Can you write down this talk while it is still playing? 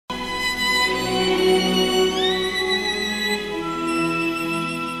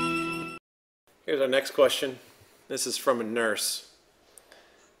Here's our next question. This is from a nurse,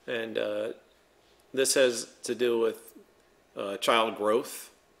 and this has to do with child growth.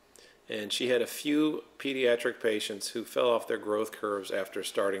 And she had a few pediatric patients who fell off their growth curves after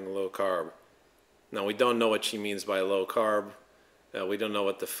starting low carb. Now, we don't know what she means by low carb. We don't know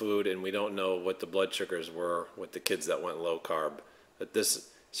what the food, and we don't know what the blood sugars were with the kids that went low carb. But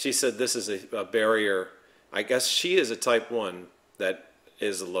she said this is a barrier. I guess she is a type 1 that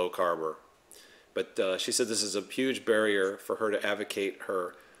is a low carber. But she said this is a huge barrier for her to advocate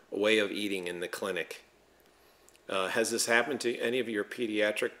her way of eating in the clinic. Has this happened to any of your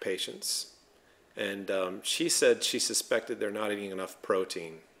pediatric patients? And she said she suspected they're not eating enough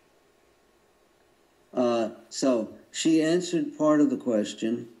protein. So she answered part of the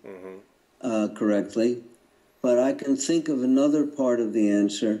question correctly, but I can think of another part of the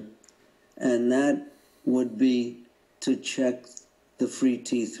answer, and that would be to check the free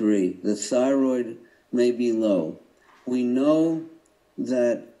T3. The thyroid may be low. We know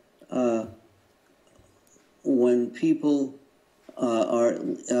that when people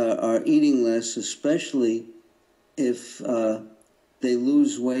are eating less, especially if they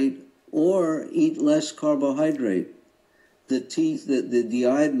lose weight or eat less carbohydrate, the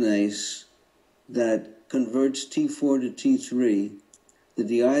deiodinase that converts T4 to T3, the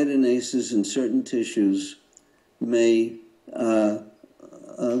deiodinases in certain tissues may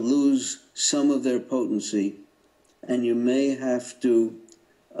lose some of their potency, and you may have to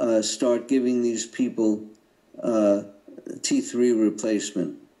start giving these people T3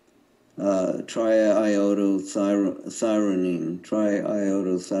 replacement,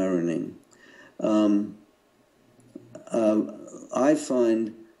 triiodothyronine. I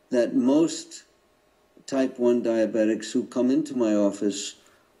find that most type 1 diabetics who come into my office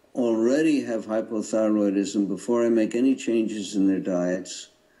already have hypothyroidism before I make any changes in their diets,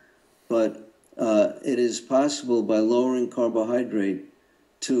 but it is possible by lowering carbohydrate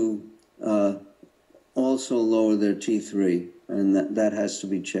to also lower their T3, and that has to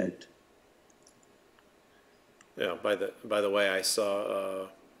be checked. Yeah. By the way, I saw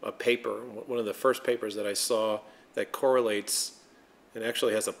a paper, one of the first papers that I saw that correlates and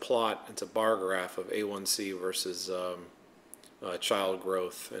actually has a plot. It's a bar graph of A1C versus child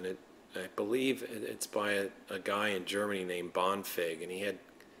growth, and I believe it's by a guy in Germany named Bonfig, and he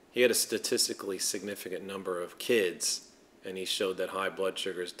had a statistically significant number of kids, and he showed that high blood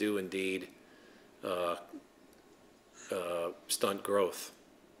sugars do indeed stunt growth.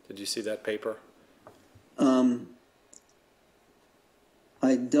 Did you see that paper?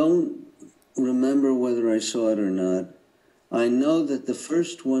 I don't remember whether I saw it or not. I know that the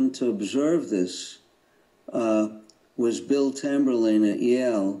first one to observe this was Bill Tamberlane at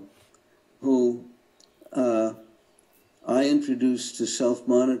Yale, who I introduced to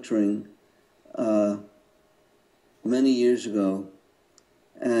self-monitoring many years ago,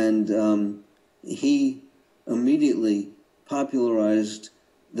 and he immediately popularized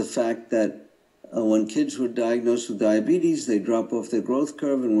the fact that when kids were diagnosed with diabetes, they drop off their growth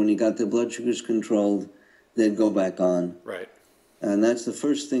curve, and when you got their blood sugars controlled, they'd go back on. Right. And that's the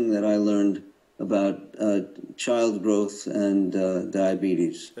first thing that I learned about child growth and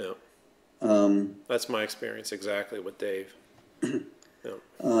diabetes. Yeah. That's my experience exactly with Dave. Yeah.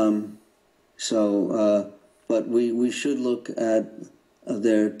 But we should look at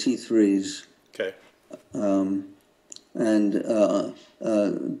their T3s. Okay.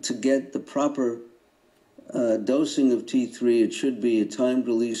 To get the proper dosing of T3, it should be a timed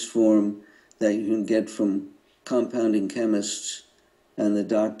release form that you can get from compounding chemists, and the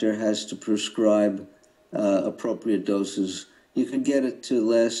doctor has to prescribe appropriate doses. You can get it to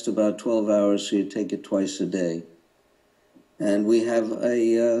last about 12 hours, so you take it twice a day. And we have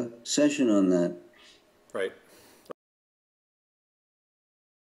a session on that. Right.